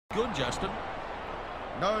Good, Justin.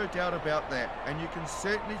 No doubt about that, and you can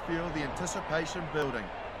certainly feel the anticipation building.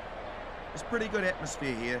 It's pretty good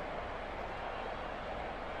atmosphere here.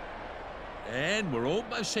 And we're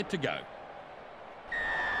almost set to go.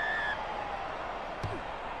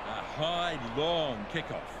 A high, long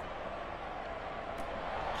kickoff.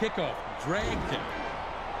 Kickoff dragged him.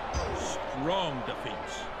 Strong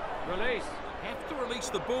defence. Release. Have to release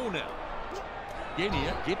the ball now.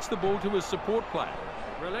 Genia gets the ball to his support player.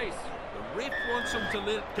 Release. The ref wants him to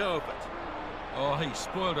let go of it. Oh, he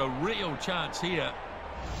spoiled a real chance here.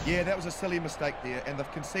 Yeah, that was a silly mistake there, and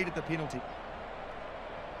they've conceded the penalty.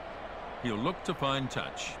 He'll look to find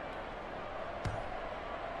touch.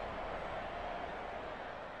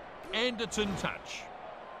 And it's in touch.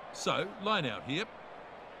 So, line out here.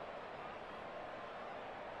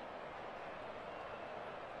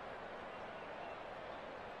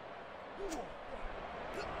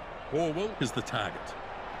 Orwell is the target.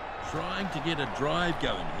 Trying to get a drive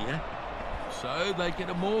going here. So they get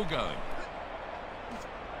a maul going.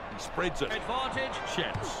 He spreads it. Advantage.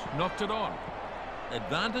 Shats knocked it on.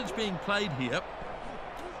 Advantage being played here.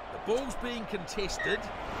 The ball's being contested.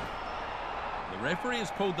 The referee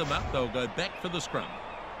has pulled them up. They'll go back for the scrum.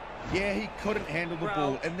 Yeah, he couldn't handle the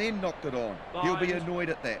ball and then knocked it on. He'll be annoyed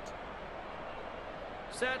at that.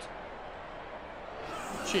 Set.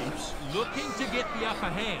 Chiefs looking to get the upper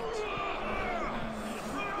hand.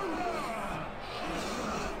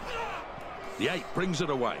 The 8 brings it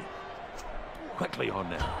away. Quickly on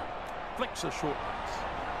now. Flicks a short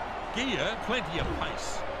pass. Gia, plenty of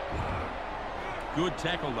pace. Good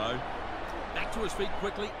tackle though. Back to his feet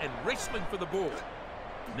quickly and wrestling for the ball.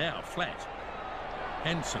 Now flat.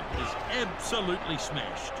 Hanson is absolutely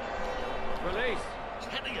smashed. Release. He's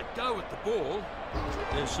having a go at the ball.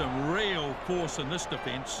 There's some real force in this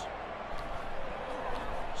defence.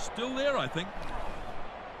 Still there, I think.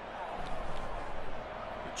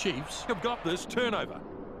 The Chiefs have got this turnover.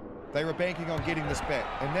 They were banking on getting this back,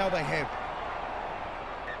 and now they have.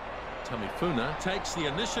 Tamifuna takes the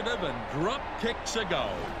initiative and drop kicks a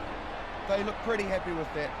goal. They look pretty happy with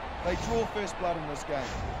that. They draw first blood in this game.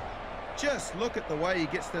 Just look at the way he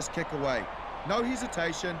gets this kick away. No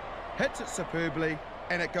hesitation, hits it superbly,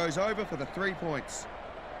 and it goes over for the 3 points.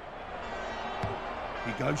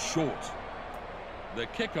 He goes short. The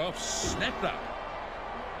kickoff snapped up.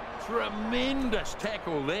 Tremendous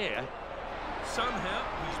tackle there. Somehow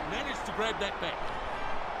he's managed to grab that back.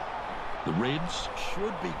 The Reds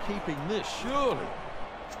should be keeping this, surely.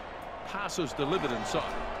 Passes delivered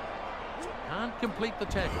inside. Can't complete the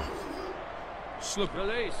tackle. Slip.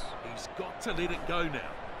 Release. He's got to let it go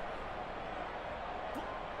now.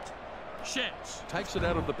 Shats takes it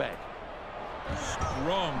out of the back.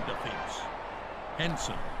 Strong defence.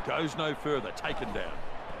 Hanson goes no further, taken down.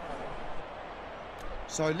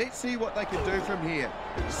 So let's see what they can do from here.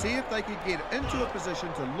 See if they can get into a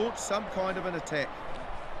position to launch some kind of an attack.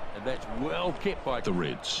 And that's well kept by the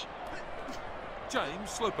Reds. James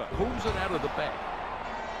Slipper pulls it out of the back.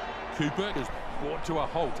 Cooper is brought to a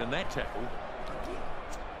halt in that tackle.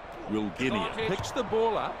 Will Genia picks the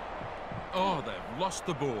ball up. Oh, they've lost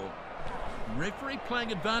the ball. Referee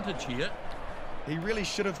playing advantage here. He really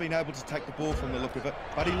should have been able to take the ball from the look of it,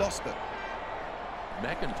 but he lost it.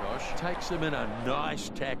 McIntosh takes him in a nice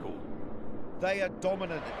tackle. They are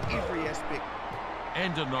dominant in every aspect.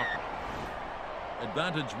 And a knock.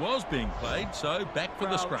 Advantage was being played, so back for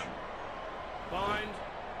the scrum. Bind.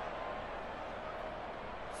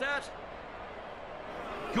 Set.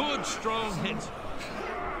 Good strong hit.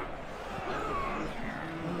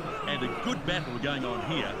 And a good battle going on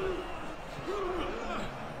here.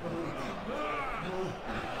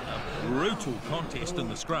 A brutal contest in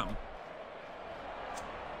the scrum.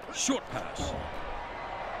 Short pass.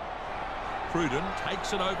 Cruden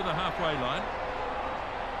takes it over the halfway line.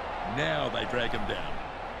 Now they drag him down.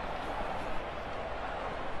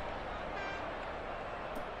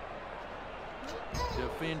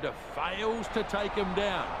 Defender fails to take him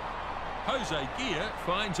down. Jose Gia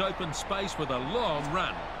finds open space with a long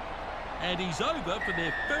run. And he's over for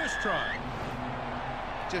their first try.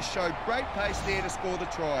 Just showed great pace there to score the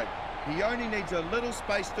try. He only needs a little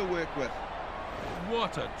space to work with.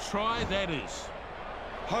 What a try that is.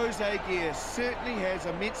 Jose Gia certainly has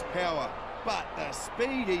immense power, but the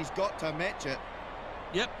speed he's got to match it.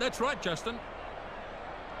 Yep, that's right, Justin.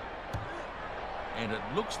 And it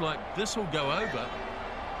looks like this will go over.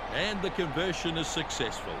 And the conversion is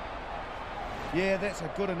successful. Yeah, that's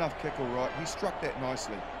a good enough kick, all right. He struck that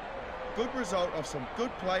nicely. Good result of some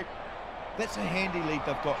good play. That's a handy lead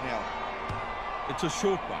they've got now. It's a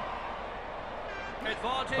short one.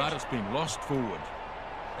 Advantage. But it's been lost forward.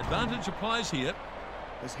 Advantage applies here.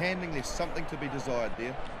 His handling left something to be desired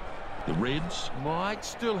there. The Reds might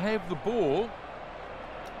still have the ball.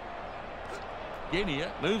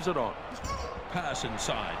 Genia moves it on. Pass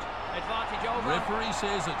inside. Advantage over. Referee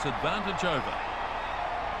says it's advantage over.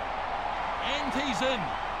 And he's in.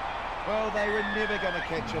 Well, they were never going to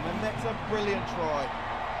catch him, and that's a brilliant try.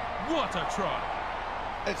 What a try.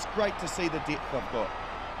 It's great to see the depth they've got.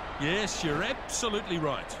 Yes, you're absolutely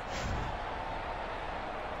right.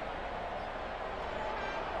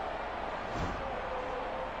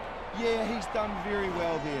 Yeah, he's done very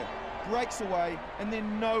well there. Breaks away, and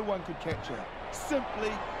then no one could catch him. Simply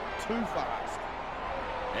too fast.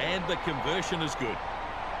 And the conversion is good.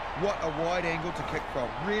 What a wide angle to kick from.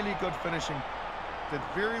 Really good finishing. Did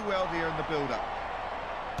very well there in the build-up.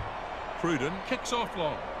 Cruden kicks off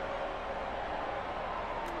long.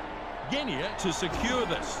 Genia to secure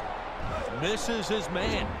this. Misses his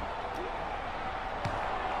man.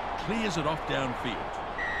 Clears it off downfield.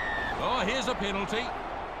 Oh, here's a penalty.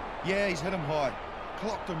 Yeah, he's hit him high.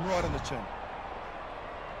 Clocked him right on the chin.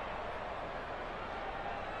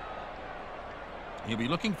 He'll be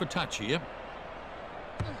looking for touch here.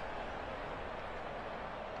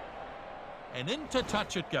 And into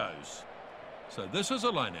touch it goes. So this is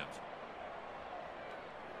a line out.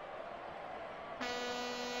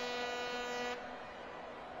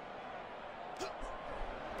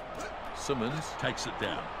 Simmons takes it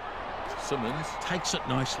down. Simmons takes it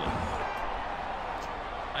nicely.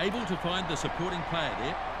 Able to find the supporting player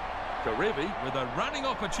there. Karevi with a running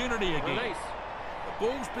opportunity again. Release. The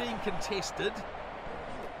ball's being contested.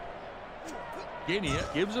 Genia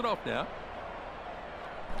gives it off now.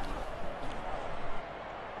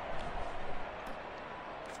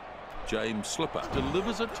 James Slipper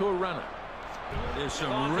delivers it to a runner. There's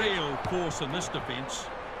some real force in this defence.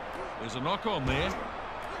 There's a knock on there,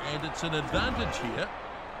 and it's an advantage here.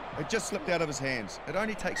 It just slipped out of his hands. It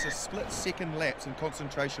only takes a split-second lapse in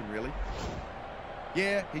concentration, really.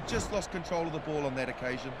 Yeah, he just lost control of the ball on that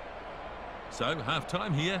occasion. So,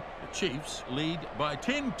 half-time here. The Chiefs lead by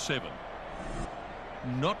 10-7.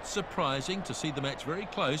 Not surprising to see the match very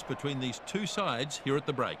close between these two sides here at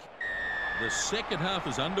the break. The second half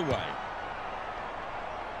is underway.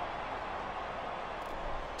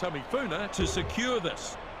 Tamifuna to secure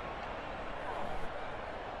this.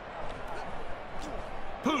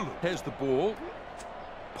 Pulu has the ball.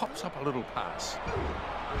 Pops up a little pass.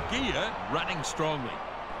 Gia running strongly.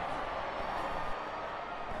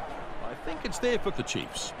 I think it's there for the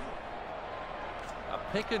Chiefs. A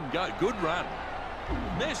pick and go. Good run.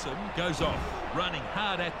 Messam goes off, running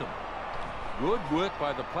hard at them. Good work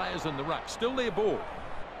by the players in the ruck. Still their ball.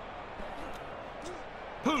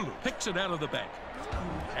 Pulu picks it out of the back.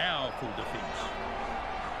 Powerful defence.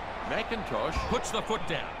 McIntosh puts the foot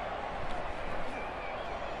down.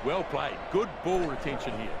 Well played. Good ball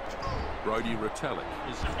retention here. Brodie Retallick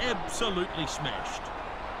is absolutely smashed.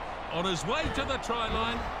 On his way to the try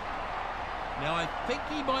line. Now I think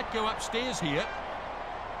he might go upstairs here.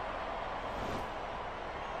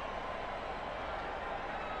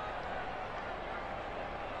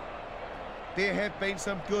 There have been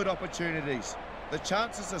some good opportunities. The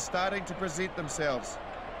chances are starting to present themselves.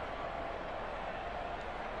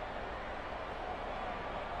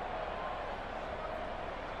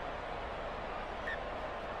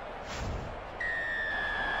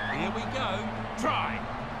 Here we go. Try.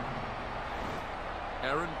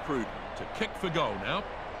 Aaron Cruden to kick for goal now.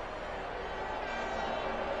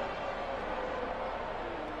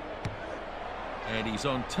 And he's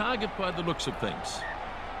on target by the looks of things.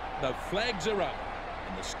 The flags are up.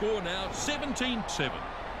 And the score now 17-7.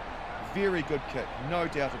 Very good kick, no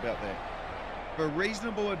doubt about that. A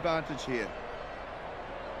reasonable advantage here.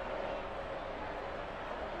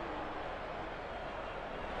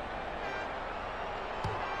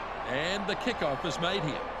 And the kickoff is made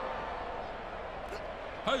here.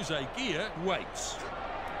 Jose Gia waits.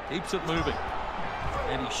 Keeps it moving.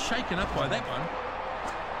 And he's shaken up by that one.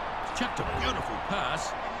 He's chucked a beautiful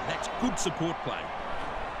pass. That's good support play.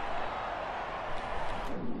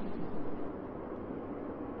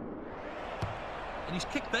 And he's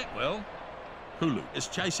kicked that well. Hulu is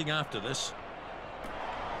chasing after this.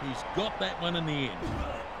 He's got that one in the end.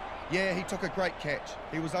 Yeah, he took a great catch.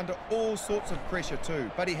 He was under all sorts of pressure too,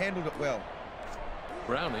 but he handled it well.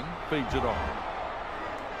 Browning feeds it on.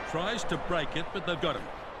 Tries to break it, but they've got him.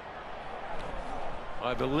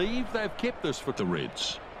 I believe they've kept this for the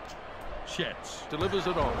Reds. Schatz delivers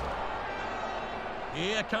it on.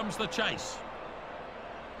 Here comes the chase.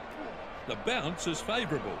 The bounce is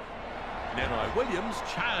favourable. Nanai Williams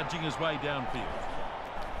charging his way downfield.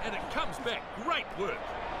 And it comes back. Great work.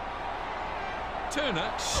 Turner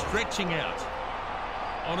stretching out.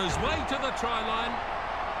 On his way to the try line.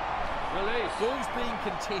 Release. Ball's being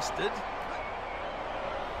contested.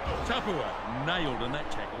 Tupperware nailed in that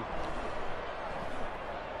tackle.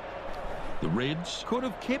 The Reds could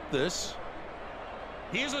have kept this.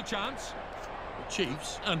 Here's a chance. The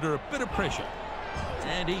Chiefs under a bit of pressure.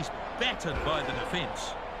 And he's battered by the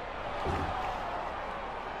defence.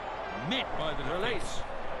 Met by the defence.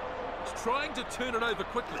 He's trying to turn it over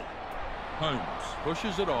quickly. Holmes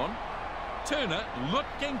pushes it on. Turner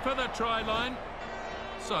looking for the try line.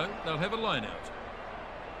 So they'll have a line out.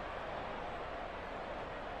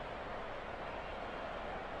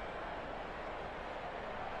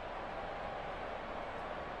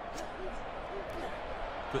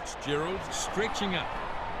 Fitzgerald stretching up.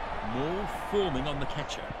 Maul forming on the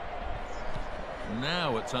catcher.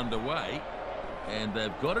 Now it's underway. And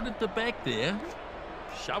they've got it at the back there.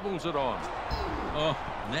 Shovels it on. Oh,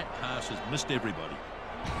 and that pass has missed everybody.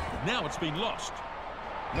 Now it's been lost.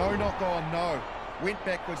 No knock on, no. Went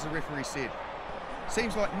backwards, the referee said.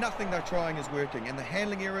 Seems like nothing they're trying is working, and the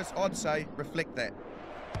handling errors, I'd say, reflect that.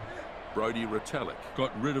 Brodie Retallick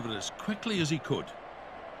got rid of it as quickly as he could.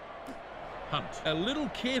 Hunt, a little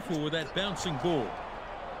careful with that bouncing ball.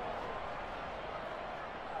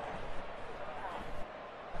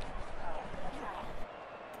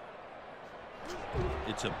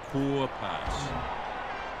 It's a poor pass.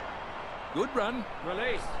 Good run.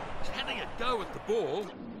 Release. He's having a go at the ball.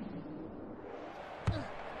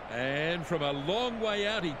 And from a long way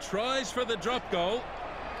out, he tries for the drop goal.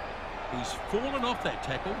 He's fallen off that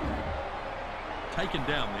tackle. Taken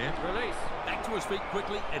down there. Release. Back to his feet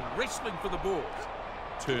quickly and wrestling for the ball.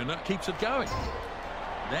 Turner keeps it going.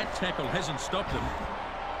 That tackle hasn't stopped him.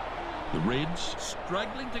 The Reds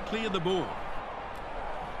struggling to clear the ball.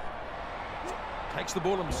 Takes the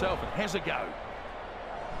ball himself and has a go.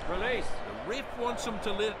 Release. The ref wants him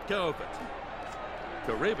to let go of it.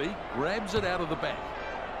 Karevi grabs it out of the back.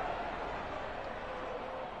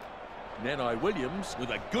 Nanai Williams with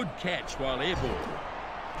a good catch while airball.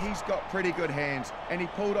 He's got pretty good hands, and he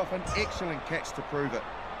pulled off an excellent catch to prove it.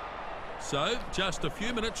 So, just a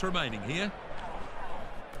few minutes remaining here.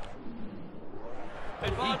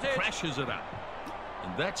 Advantage. He crashes it up.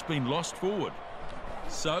 And that's been lost forward.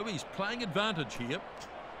 So, he's playing advantage here.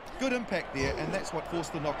 Good impact there, and that's what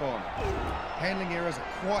forced the knock on. Handling errors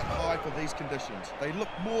are quite high for these conditions. They look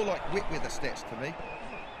more like wet weather stats to me.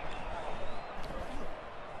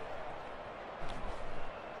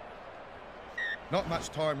 Not much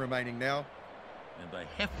time remaining now. And they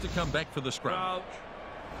have to come back for the scrum. Crouch.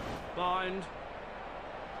 Bind.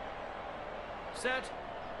 Set.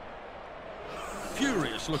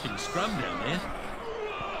 Furious looking scrum down there.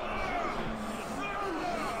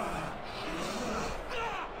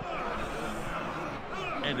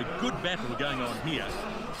 And a good battle going on here.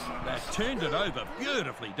 They've turned it over.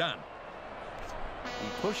 Beautifully done. He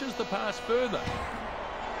pushes the pass further.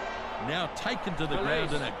 Now taken to the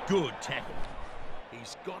ground in a good tackle.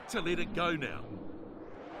 He's got to let it go now.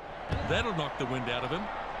 That'll knock the wind out of him.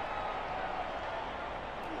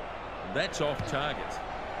 That's off target.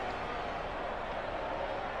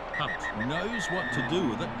 Hunt knows what to do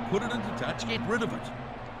with it. Put it into touch, get rid of it.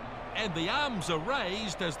 And the arms are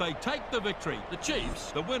raised as they take the victory. The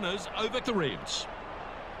Chiefs, the winners over the Reds.